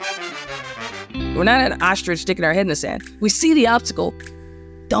We're not an ostrich sticking our head in the sand. We see the obstacle.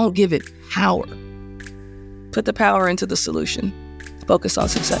 Don't give it power. Put the power into the solution. Focus on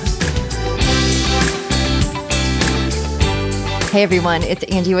success. Hey everyone, it's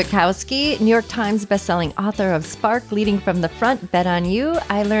Angie Witkowski, New York Times bestselling author of Spark, Leading from the Front, Bet on You.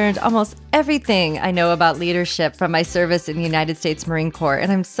 I learned almost everything I know about leadership from my service in the United States Marine Corps, and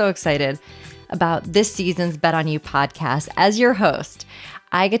I'm so excited about this season's Bet on You podcast. As your host,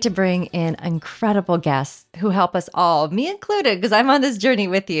 I get to bring in incredible guests who help us all, me included, because I'm on this journey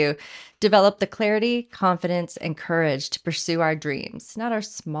with you, develop the clarity, confidence, and courage to pursue our dreams. Not our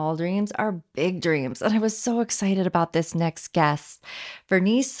small dreams, our big dreams. And I was so excited about this next guest,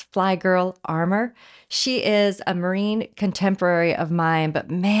 Vernice FlyGirl Armour. She is a Marine contemporary of mine,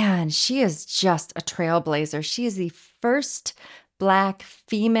 but man, she is just a trailblazer. She is the first Black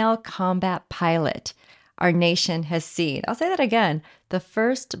female combat pilot our nation has seen. I'll say that again. The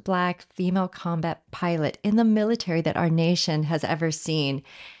first Black female combat pilot in the military that our nation has ever seen.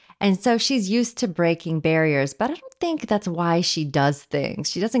 And so she's used to breaking barriers, but I don't think that's why she does things.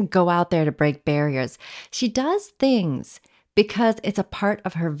 She doesn't go out there to break barriers. She does things because it's a part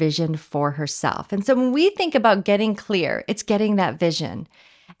of her vision for herself. And so when we think about getting clear, it's getting that vision.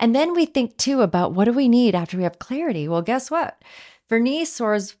 And then we think too about what do we need after we have clarity? Well, guess what? Vernice,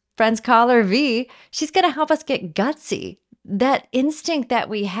 or as friends call her V, she's going to help us get gutsy. That instinct that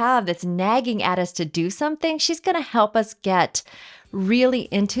we have that's nagging at us to do something, she's going to help us get really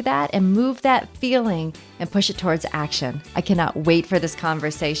into that and move that feeling and push it towards action. I cannot wait for this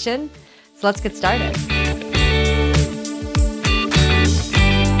conversation. So let's get started.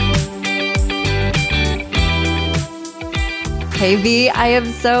 Hey V, I am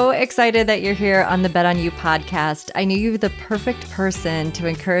so excited that you're here on the Bet on You podcast. I knew you were the perfect person to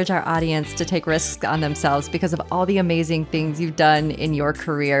encourage our audience to take risks on themselves because of all the amazing things you've done in your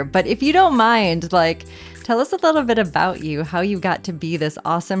career. But if you don't mind, tell us a little bit about you, how you got to be this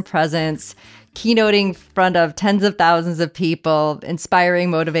awesome presence, keynoting in front of tens of thousands of people, inspiring,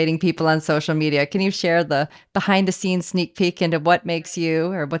 motivating people on social media. Can you share the behind the scenes sneak peek into what makes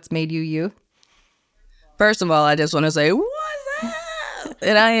you or what's made you you? First of all, I just want to say, what's up?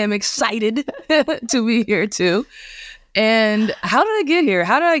 And I am excited to be here too. And how did I get here?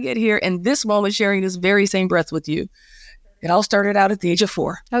 How did I get here in this moment sharing this very same breath with you? It all started out at the age of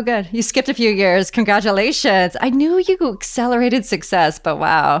 4. Oh, good. You skipped a few years. Congratulations. I knew you accelerated success, but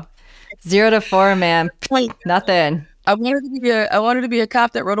wow. 0 to 4, man. Nothing. I wanted to be a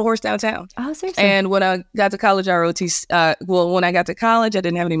cop that rode a horse downtown. Oh, seriously? And when I got to college, when I got to college, I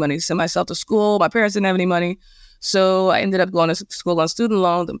didn't have any money to send myself to school. My parents didn't have any money. So I ended up going to school on student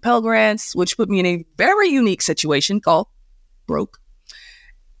loans and Pell Grants, which put me in a very unique situation called broke.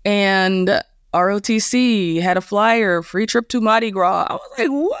 And ROTC had a flyer, free trip to Mardi Gras. I was like,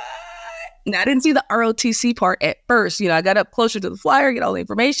 what? And I didn't see the ROTC part at first. I got up closer to the flyer, get all the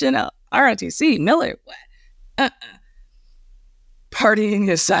information. ROTC, Miller, what? Partying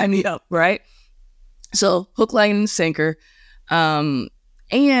has signed me up, right? So hook, line, and sinker.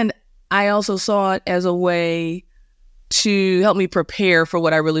 And I also saw it as a way to help me prepare for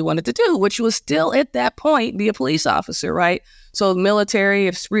what I really wanted to do, which was still at that point be a police officer, right? So military,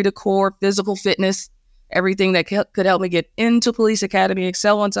 esprit de corps, physical fitness, everything that could help me get into police academy,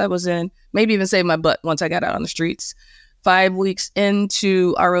 excel once I was in, maybe even save my butt once I got out on the streets. 5 weeks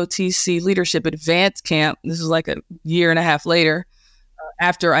into ROTC Leadership Advanced Camp, this is like a year and a half later,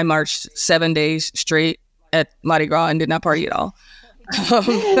 after I marched 7 days straight at Mardi Gras and did not party at all.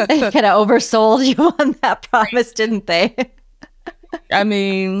 They kind of oversold you on that promise, didn't they? I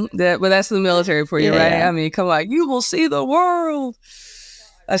mean, that's the military for you, right? I mean, come on, you will see the world.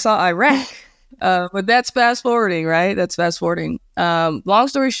 I saw Iraq, but that's fast forwarding, right? That's fast forwarding. Long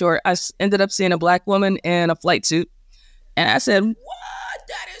story short, I ended up seeing a Black woman in a flight suit, and I said, "What?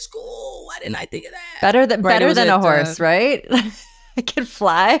 That is cool. Why didn't I think of that?" Better than a horse, right? I can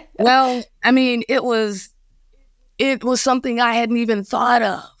fly. Well, I mean, it was something I hadn't even thought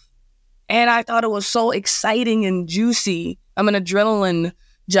of. And I thought it was so exciting and juicy. I'm an adrenaline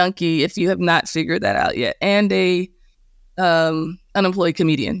junkie, if you have not figured that out yet, and a unemployed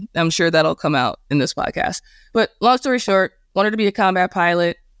comedian. I'm sure that'll come out in this podcast. But long story short, wanted to be a combat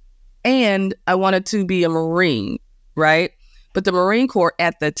pilot, and I wanted to be a Marine, right? But the Marine Corps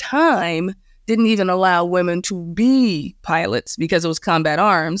at the time didn't even allow women to be pilots because it was combat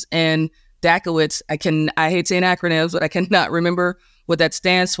arms. And DACOITS, I hate saying acronyms, but I cannot remember what that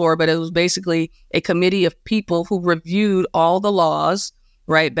stands for, but it was basically a committee of people who reviewed all the laws,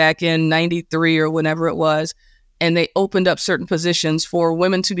 right, back in 93 or whenever it was, and they opened up certain positions for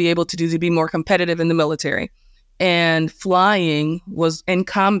women to be able to be more competitive in the military. And flying was in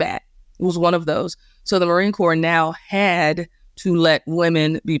combat, was one of those. So the Marine Corps now had to let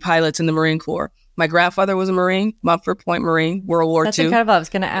women be pilots in the Marine Corps. My grandfather was a Marine, Mumford Point Marine, World War II. That's incredible. I was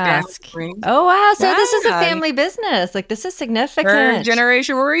going to ask. Oh, wow. So this is a family business. Like, this is significant. Third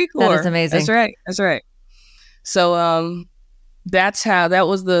generation Marine Corps. That is amazing. That's right. So that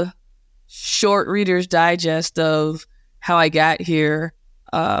was the short Reader's Digest of how I got here.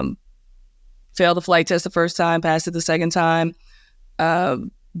 Failed the flight test the first time, passed it the second time.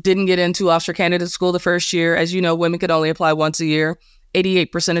 Didn't get into officer candidate school the first year. As you know, women could only apply once a year.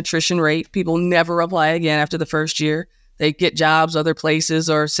 88% attrition rate. People never apply again after the first year. They get jobs other places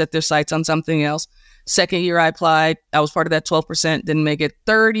or set their sights on something else. Second year I applied. I was part of that 12%. Didn't make it.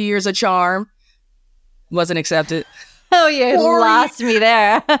 30 years of charm. Wasn't accepted. Oh, you lost me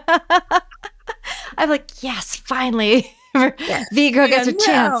there. I'm like, yes, finally. V-Girl gets a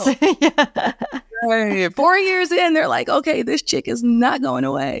chance. Right. 4 years in, they're like, okay, this chick is not going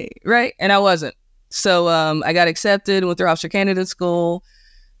away. Right. And I wasn't. So I got accepted, went through officer candidate school,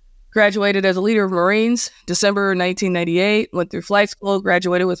 graduated as a leader of Marines, December 1998, went through flight school,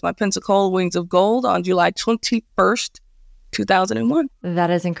 graduated with my Pensacola Wings of Gold on July 21st, 2001.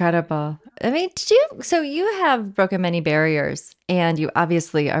 That is incredible. I mean, so you have broken many barriers and you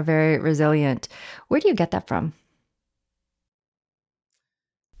obviously are very resilient. Where do you get that from?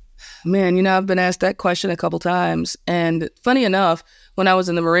 Man, I've been asked that question a couple times. And funny enough, when I was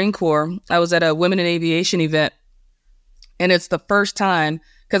in the Marine Corps, I was at a Women in Aviation event. And it's the first time,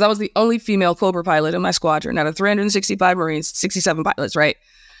 because I was the only female Cobra pilot in my squadron. Out of 365 Marines, 67 pilots, right?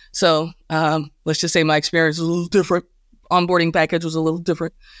 So let's just say my experience was a little different. Onboarding package was a little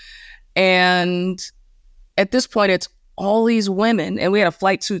different. And at this point, it's all these women, and we had a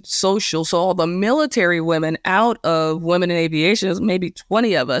flight suit social. So all the military women out of Women in Aviation, there's maybe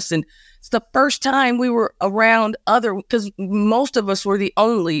 20 of us. And it's the first time we were around because most of us were the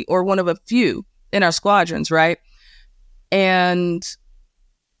only or one of a few in our squadrons, right? And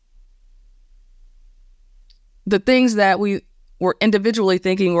the things that we were individually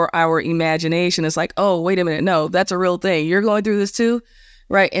thinking were our imagination. It's like, oh, wait a minute. No, that's a real thing. You're going through this too,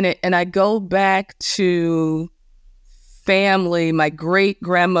 right? And I go back to family, my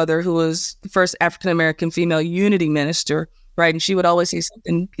great-grandmother, who was the first African-American female unity minister, right? And she would always say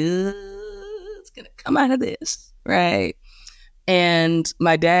something good is going to come out of this, right? And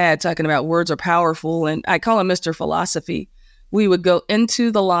my dad talking about words are powerful, and I call him Mr. Philosophy. We would go into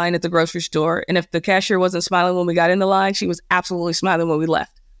the line at the grocery store, and if the cashier wasn't smiling when we got in the line, she was absolutely smiling when we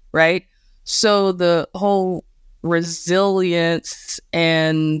left, right? So the whole resilience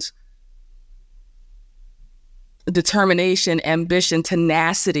and determination, ambition,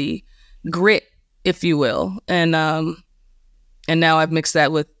 tenacity, grit, if you will. And now I've mixed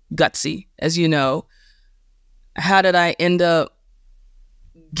that with Gutsy, as you know. How did I end up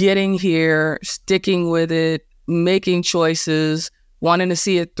getting here, sticking with it, making choices, wanting to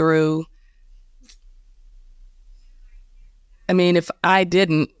see it through? I mean, if I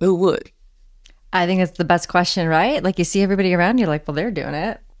didn't, who would? I think it's the best question, right? Like, you see everybody around you, like, well, they're doing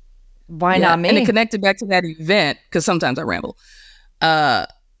it. Why not me? And it connected back to that event, because sometimes I ramble. I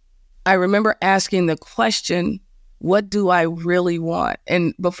remember asking the question, what do I really want?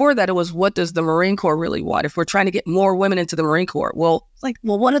 And before that, it was, what does the Marine Corps really want? If we're trying to get more women into the Marine Corps, well,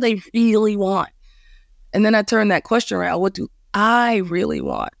 what do they really want? And then I turned that question around. What do I really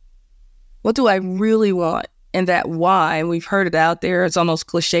want? What do I really want? And that why, and we've heard it out there, it's almost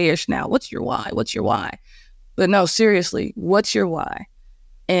cliche-ish now. What's your why? What's your why? But no, seriously, what's your why?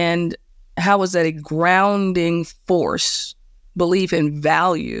 And how is that a grounding force, belief, and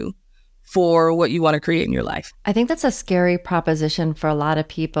value for what you want to create in your life? I think that's a scary proposition for a lot of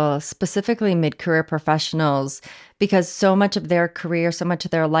people, specifically mid-career professionals, because so much of their career, so much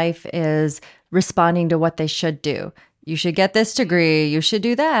of their life is responding to what they should do. You should get this degree, you should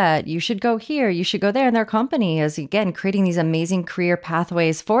do that, you should go here, you should go there. And their company is, again, creating these amazing career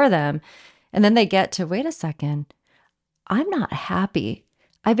pathways for them. And then they get to, wait a second, I'm not happy.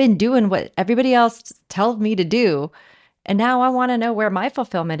 I've been doing what everybody else tells me to do. And now I want to know where my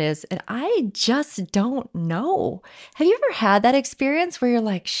fulfillment is. And I just don't know. Have you ever had that experience where you're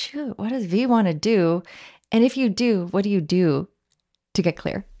like, shoot, what does V want to do? And if you do, what do you do to get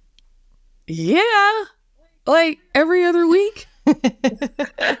clear? Yeah, like every other week.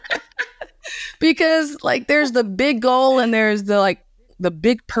 Because there's the big goal and there's the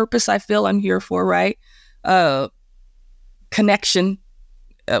big purpose I feel I'm here for, right? Connection,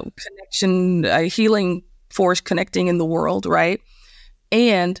 a healing force connecting in the world, right?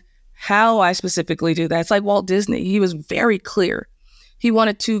 And how I specifically do that. It's like Walt Disney. He was very clear. He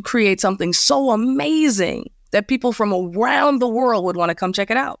wanted to create something so amazing that people from around the world would want to come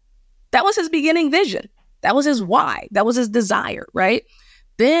check it out. That was his beginning vision. That was his why. That was his desire, right?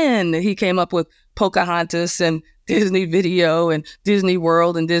 Then he came up with Pocahontas and Disney Video and Disney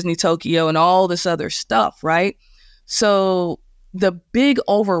World and Disney Tokyo and all this other stuff, right? So the big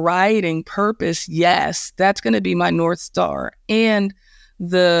overriding purpose, yes, that's going to be my North Star. And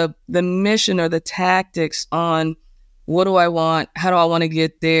the mission or the tactics on what do I want? How do I want to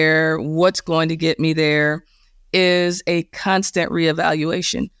get there? What's going to get me there is a constant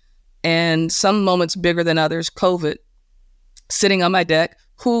reevaluation. And some moments bigger than others. COVID, sitting on my deck.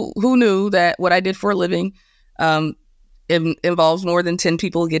 Who knew that what I did for a living involves more than 10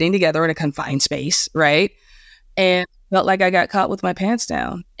 people getting together in a confined space, right? And felt like I got caught with my pants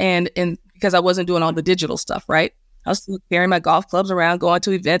down. And because I wasn't doing all the digital stuff, right? I was still carrying my golf clubs around, going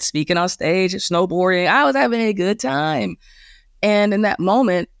to events, speaking on stage, snowboarding. I was having a good time. And in that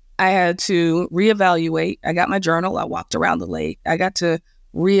moment, I had to reevaluate. I got my journal. I walked around the lake. I got to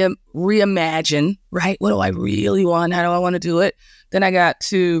reimagine, right? What do I really want? How do I want to do it? Then I got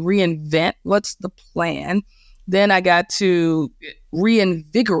to reinvent what's the plan. Then I got to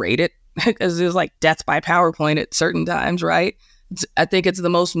reinvigorate it because it was like death by PowerPoint at certain times, right? I think it's the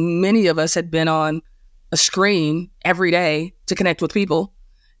most many of us had been on a screen every day to connect with people.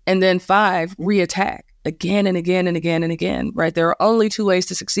 And then 5, reattack again and again and again and again, right? There are only 2 ways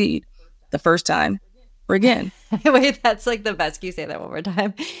to succeed. The first time or again. Wait, that's like the best. Can you say that one more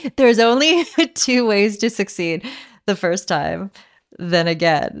time? There's only 2 ways to succeed. The first time, then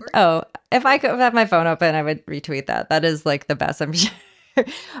again. Oh, if I could have my phone open, I would retweet that. That is like the best, I'm sure.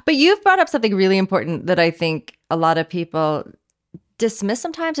 But you've brought up something really important that I think a lot of people dismiss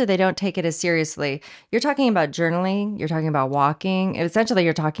sometimes, or they don't take it as seriously. You're talking about journaling, you're talking about walking, essentially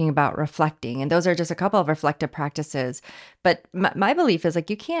you're talking about reflecting. And those are just a couple of reflective practices. But my belief is like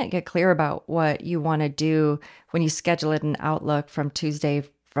you can't get clear about what you want to do when you schedule it in Outlook from Tuesday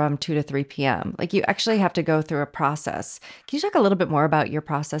from 2 to 3 p.m. Like you actually have to go through a process. Can you talk a little bit more about your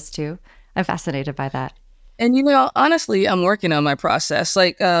process too? I'm fascinated by that. And honestly, I'm working on my process.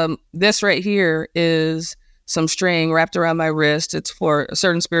 Like this right here is some string wrapped around my wrist. It's for a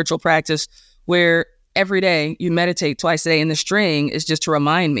certain spiritual practice where every day you meditate twice a day, and the string is just to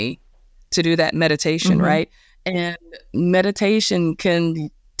remind me to do that meditation, right? And meditation can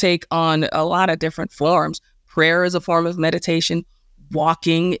take on a lot of different forms. Prayer is a form of meditation.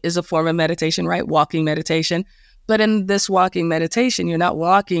 Walking is a form of meditation, right? Walking meditation. But in this walking meditation, you're not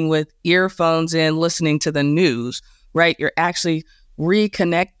walking with earphones in, listening to the news, right? You're actually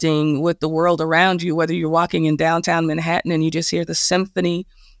reconnecting with the world around you, whether you're walking in downtown Manhattan and you just hear the symphony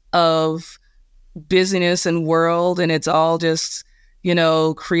of busyness and world, and it's all just,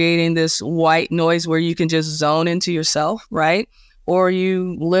 creating this white noise where you can just zone into yourself, right? Or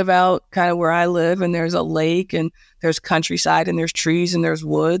you live out kind of where I live and there's a lake and there's countryside and there's trees and there's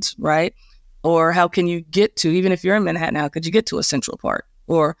woods, right? Or how can you get to, even if you're in Manhattan, how could you get to a Central Park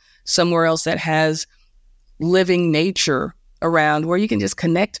or somewhere else that has living nature around where you can just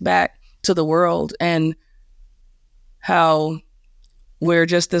connect back to the world, and how we're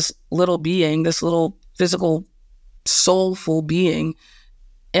just this little being, this little physical, soulful being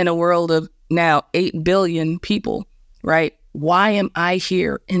in a world of now 8 billion people, right? Why am I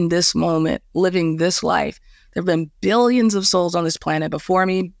here in this moment, living this life? There have been billions of souls on this planet before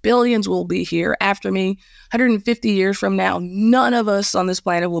me. Billions will be here after me. 150 years from now, none of us on this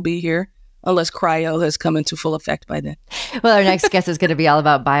planet will be here unless cryo has come into full effect by then. Well, our next guest is going to be all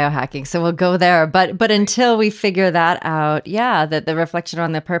about biohacking, so we'll go there. But until we figure that out, the reflection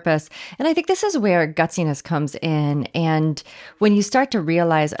on the purpose. And I think this is where gutsiness comes in. And when you start to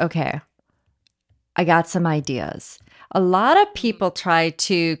realize, okay, I got some ideas. A lot of people try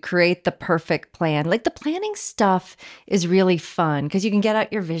to create the perfect plan. Like the planning stuff is really fun because you can get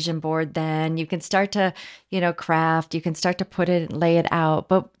out your vision board then. You can start to, craft. You can start to put it, lay it out.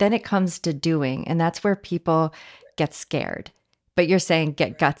 But then it comes to doing. And that's where people get scared. But you're saying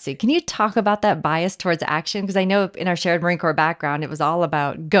get gutsy. Can you talk about that bias towards action? Because I know in our shared Marine Corps background, it was all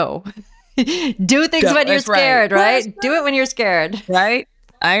about go. Do things when you're scared, right? Do it when you're scared. Right?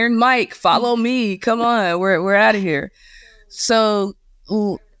 Iron Mike, follow me. Come on, we're out of here. So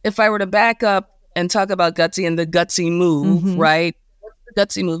if I were to back up and talk about gutsy and the gutsy move, right? What's the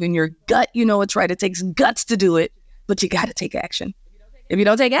gutsy move? In your gut, you know it's right. It takes guts to do it, but you got to take action. If you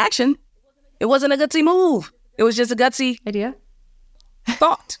don't take action, it wasn't a gutsy move. It was just a gutsy idea,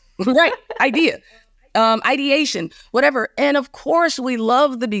 thought, right? Idea, ideation, whatever. And of course, we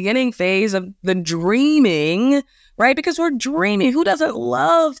love the beginning phase of the dreaming, right? Because we're dreaming. Who doesn't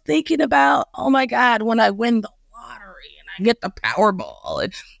love thinking about, oh my God, when I win the lottery and I get the Powerball?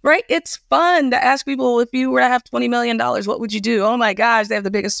 And, right? It's fun to ask people, if you were to have $20 million, what would you do? Oh my gosh, they have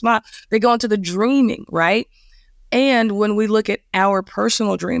the biggest smile. They go into the dreaming, right? And when we look at our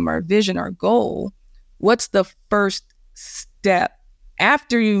personal dream, our vision, our goal, what's the first step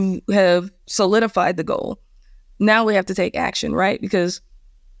after you have solidified the goal? Now we have to take action, right? Because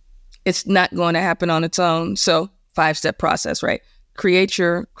it's not going to happen on its own. So 5-step process, right? Create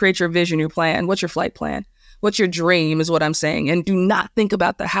your vision, your plan. What's your flight plan? What's your dream is what I'm saying. And do not think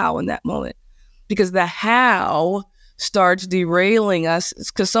about the how in that moment, because the how starts derailing us,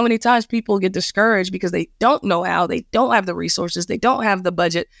 because so many times people get discouraged because they don't know how, they don't have the resources, they don't have the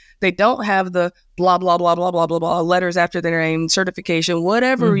budget, they don't have the blah, blah, blah, blah, blah, blah, blah, letters after their name, certification,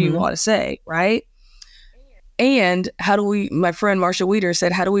 whatever you want to say, right? And how do we, my friend Marsha Weeder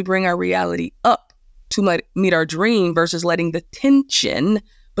said, how do we bring our reality up to meet our dream versus letting the tension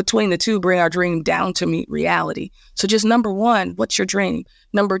between the two bring our dream down to meet reality? So just number one, what's your dream?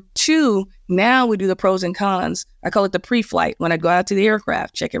 Number two, now we do the pros and cons. I call it the pre-flight. When I go out to the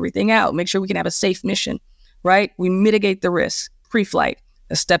aircraft, check everything out, make sure we can have a safe mission, right? We mitigate the risk, pre-flight.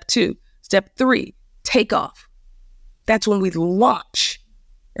 That's step 2. Step 3, takeoff. That's when we launch,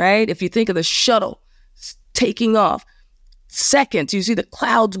 right? If you think of the shuttle taking off, seconds, you see the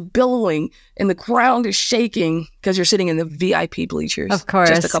clouds billowing and the ground is shaking because you're sitting in the VIP bleachers. Of course,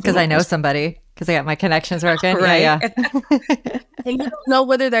 because I know somebody, because I got my connections working. Right? Yeah. And you don't know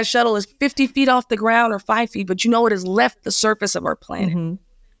whether that shuttle is 50 feet off the ground or 5 feet, but you know it has left the surface of our planet. And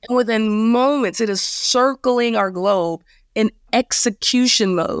within moments, it is circling our globe in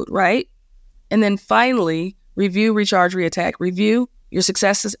execution mode, right? And then finally, review, recharge, reattack. Review your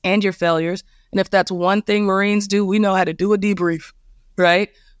successes and your failures. And if that's one thing Marines do, we know how to do a debrief, right?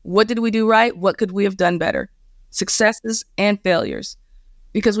 What did we do right? What could we have done better? Successes and failures.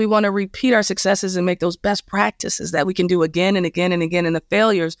 Because we want to repeat our successes and make those best practices that we can do again and again and again. And the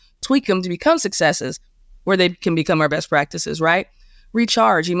failures, tweak them to become successes where they can become our best practices, right?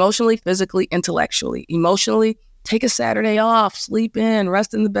 Recharge emotionally, physically, intellectually. Emotionally, take a Saturday off, sleep in,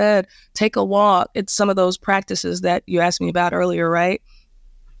 rest in the bed, take a walk. It's some of those practices that you asked me about earlier, right?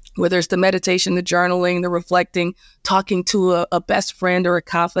 Whether it's the meditation, the journaling, the reflecting, talking to a best friend or a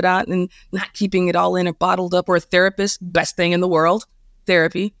confidant and not keeping it all in or bottled up, or a therapist, best thing in the world,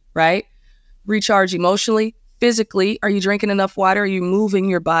 therapy, right? Recharge emotionally, physically. Are you drinking enough water? Are you moving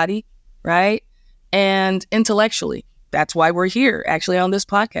your body, right? And intellectually. That's why we're here actually on this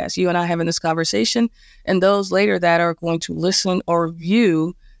podcast, you and I having this conversation, and those later that are going to listen or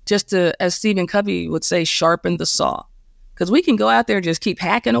view, just to, as Stephen Covey would say, sharpen the saw. Because we can go out there and just keep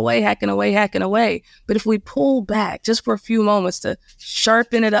hacking away. But if we pull back just for a few moments to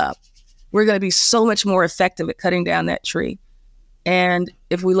sharpen it up, we're going to be so much more effective at cutting down that tree. And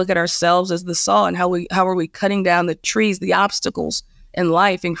if we look at ourselves as the saw, and how are we cutting down the trees, the obstacles in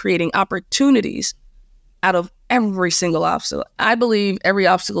life, and creating opportunities out of every single obstacle. I believe every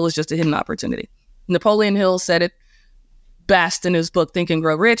obstacle is just a hidden opportunity. Napoleon Hill said it best in his book, Think and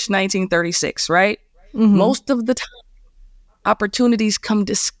Grow Rich, 1936, right? Most of the time, opportunities come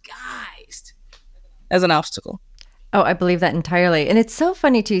disguised as an obstacle. Oh, I believe that entirely. And it's so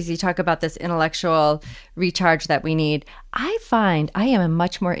funny too, as you talk about this intellectual recharge that we need. I find I am a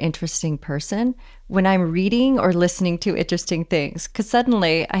much more interesting person when I'm reading or listening to interesting things, because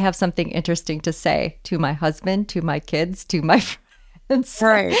suddenly I have something interesting to say to my husband, to my kids, to my friends.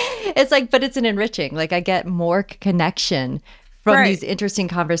 Right. It's like, but it's an enriching, like I get more connection from these interesting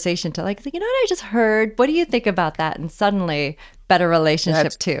conversations to like, you know what I just heard? What do you think about that? And suddenly better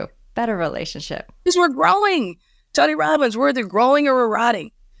relationship too. Better relationship. Because we're growing. Tony Robbins, we're either growing or we're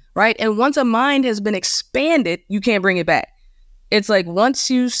rotting, right? And once a mind has been expanded, you can't bring it back. It's like once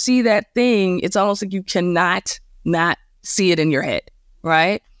you see that thing, it's almost like you cannot not see it in your head,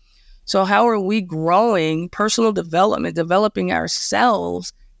 right? So how are we growing personal development, developing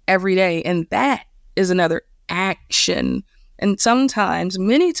ourselves every day? And that is another action. And sometimes,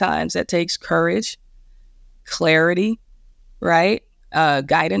 many times, that takes courage, clarity, right?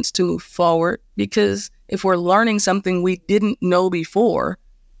 Guidance to move forward. Because if we're learning something we didn't know before,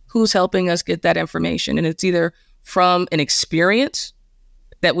 who's helping us get that information? And it's either from an experience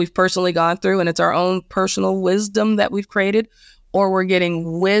that we've personally gone through, and it's our own personal wisdom that we've created, or we're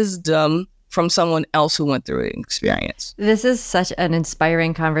getting wisdom from someone else who went through an experience. This is such an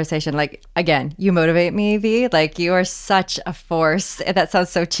inspiring conversation. Like, again, you motivate me, V. Like, you are such a force. That sounds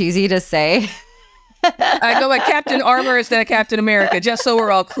so cheesy to say. I go by Captain Armour instead of Captain America, just so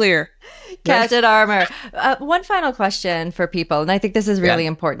we're all clear. Captain Armour. One final question for people, and I think this is really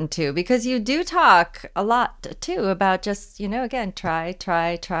important too, because you do talk a lot too about just, again, try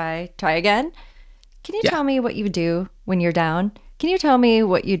again. Can you tell me what you do when you're down. Can you tell me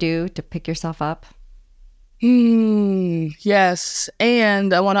what you do to pick yourself up? Yes.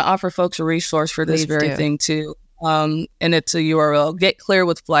 And I want to offer folks a resource for this very thing too. And it's a URL,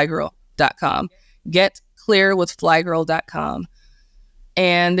 getclearwithflygirl.com. Getclearwithflygirl.com.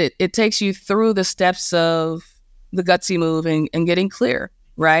 And it takes you through the steps of the Gutsy move and getting clear,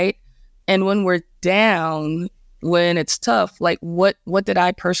 right? And when we're down, when it's tough, like what did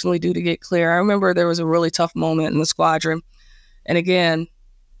I personally do to get clear? I remember there was a really tough moment in the squadron. And again,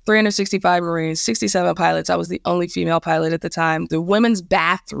 365 Marines, 67 pilots. I was the only female pilot at the time. The women's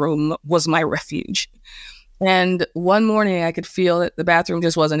bathroom was my refuge. And one morning I could feel that the bathroom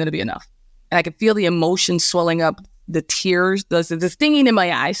just wasn't going to be enough. And I could feel the emotion swelling up, the tears, the stinging in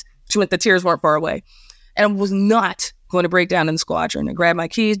my eyes, which meant the tears weren't far away. And I was not going to break down in the squadron. I grabbed my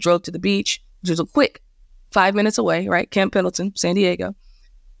keys, drove to the beach, which was a quick 5 minutes away, right? Camp Pendleton, San Diego.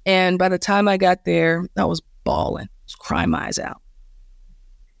 And by the time I got there, I was bawling, I was crying my eyes out.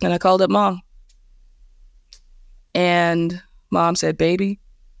 And I called up Mom. And Mom said, baby,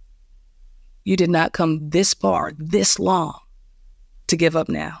 you did not come this far, this long to give up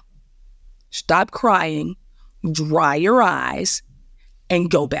now. Stop crying, dry your eyes, and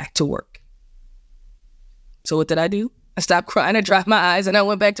go back to work. So what did I do? I stopped crying, I dried my eyes, and I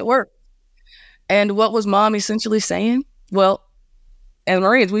went back to work. And what was Mom essentially saying? Well, as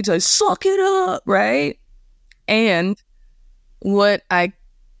Marines, we just suck it up, right? And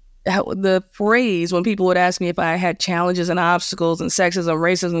the phrase when people would ask me if I had challenges and obstacles and sexism,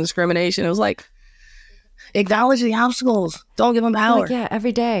 racism, discrimination, it was like, acknowledge the obstacles. Don't give them power. Yeah,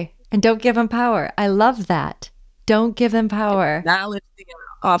 every day. And don't give them power. I love that. Don't give them power. Acknowledge the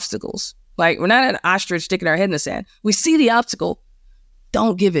obstacles. Like, we're not an ostrich sticking our head in the sand. We see the obstacle.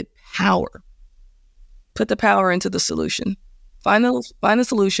 Don't give it power. Put the power into the solution. Find the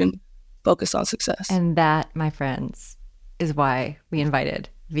solution. Focus on success. And that, my friends, is why we invited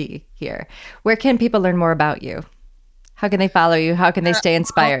V here. Where can people learn more about you? How can they follow you? How can they stay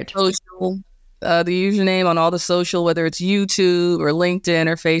inspired? Social, the username on all the social, whether it's YouTube or LinkedIn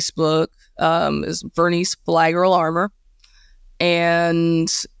or Facebook, is Vernice FlyGirl Armour.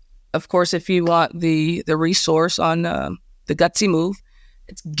 And of course, if you want the resource on the Gutsy move,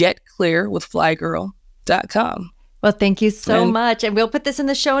 it's getclearwithflygirl.com. Well, thank you so much. And we'll put this in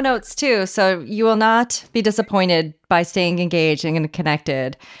the show notes too. So you will not be disappointed by staying engaged and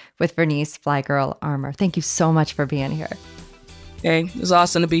connected with Vernice FlyGirl Armour. Thank you so much for being here. Hey, it was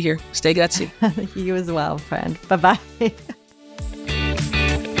awesome to be here. Stay gutsy. You as well, friend. Bye-bye.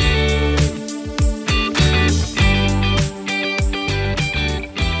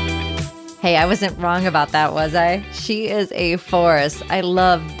 Hey, I wasn't wrong about that, was I? She is a force. I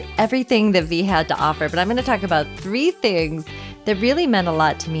loved everything that V had to offer, but I'm going to talk about 3 things that really meant a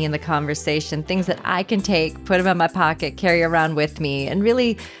lot to me in the conversation, things that I can take, put them in my pocket, carry around with me, and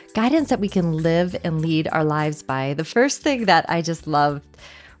really guidance that we can live and lead our lives by. The first thing that I just loved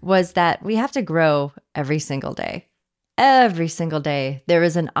was that we have to grow every single day. Every single day, there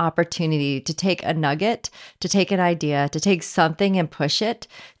is an opportunity to take a nugget, to take an idea, to take something and push it,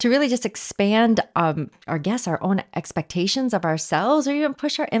 to really just expand our own expectations of ourselves, or even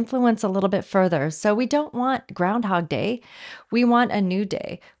push our influence a little bit further. So we don't want Groundhog Day. We want a new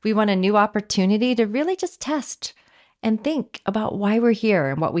day. We want a new opportunity to really just test and think about why we're here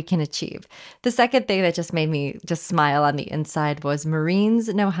and what we can achieve. The second thing that just made me just smile on the inside was Marines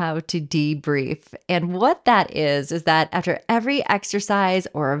know how to debrief. And what that is that after every exercise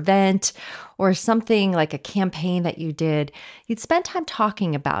or event or something like a campaign that you did, you'd spend time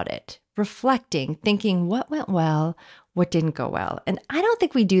talking about it, reflecting, thinking what went well, what didn't go well. And I don't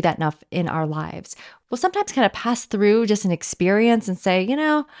think we do that enough in our lives. We'll sometimes kind of pass through just an experience and say,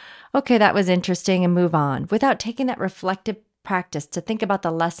 okay, that was interesting, and move on without taking that reflective practice to think about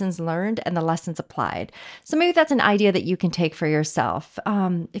the lessons learned and the lessons applied. So maybe that's an idea that you can take for yourself.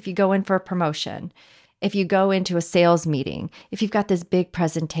 If you go in for a promotion, if you go into a sales meeting, if you've got this big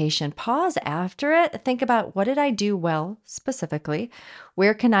presentation, pause after it, think about what did I do well specifically?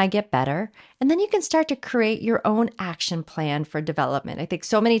 Where can I get better? And then you can start to create your own action plan for development. I think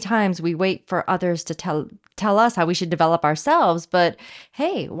so many times we wait for others to tell us how we should develop ourselves, but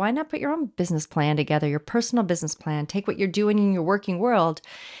hey, why not put your own business plan together, your personal business plan, take what you're doing in your working world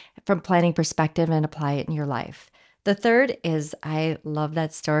from planning perspective and apply it in your life. The third is I love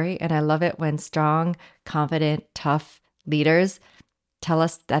that story, and I love it when strong, confident, tough leaders tell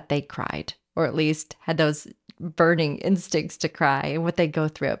us that they cried, or at least had those burning instincts to cry and what they go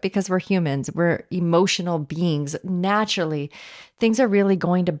through, because we're humans, we're emotional beings. Naturally, things are really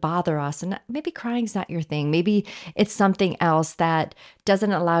going to bother us. And maybe crying's not your thing. Maybe it's something else that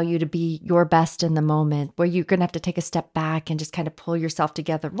doesn't allow you to be your best in the moment, where you're going to have to take a step back and just kind of pull yourself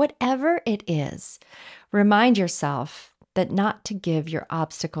together. Whatever it is, remind yourself that not to give your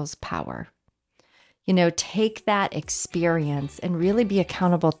obstacles power. Take that experience and really be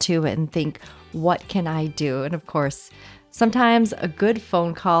accountable to it and think, what can I do? And of course, sometimes a good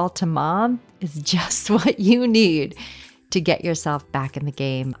phone call to mom is just what you need to get yourself back in the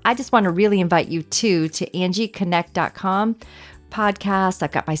game. I just want to really invite you to angieconnect.com podcast.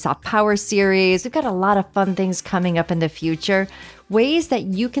 I've got my soft power series. We've got a lot of fun things coming up in the future. Ways that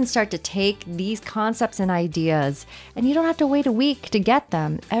you can start to take these concepts and ideas, and you don't have to wait a week to get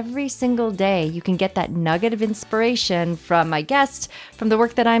them. Every single day, you can get that nugget of inspiration from my guests, from the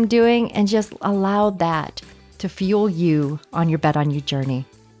work that I'm doing, and just allow that to fuel you on your Bet on You journey.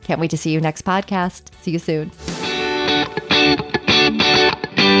 Can't wait to see you next podcast. See you soon.